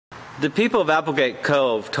The people of Applegate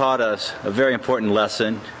Cove taught us a very important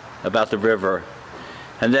lesson about the river,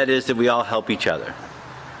 and that is that we all help each other.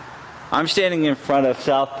 I'm standing in front of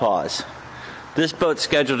Southpaws. This boat's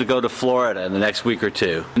scheduled to go to Florida in the next week or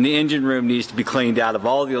two, and the engine room needs to be cleaned out of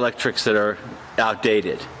all the electrics that are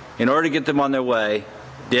outdated. In order to get them on their way,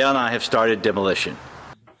 Dale and I have started demolition.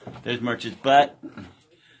 There's Murch's butt.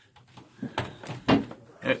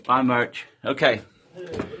 Bye, Murch. Okay,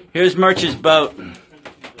 here's Murch's boat.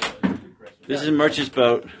 This is Murch's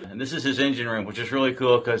boat, and this is his engine room, which is really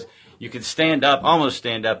cool because you can stand up, almost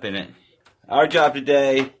stand up in it. Our job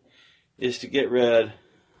today is to get rid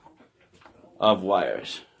of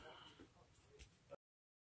wires.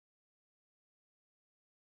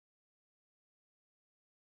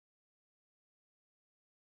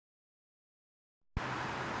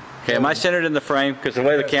 Okay, am I centered in the frame? Because the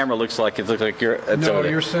way the camera looks like it looks like you're... No,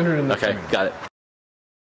 you're centered in the frame. Okay, got it.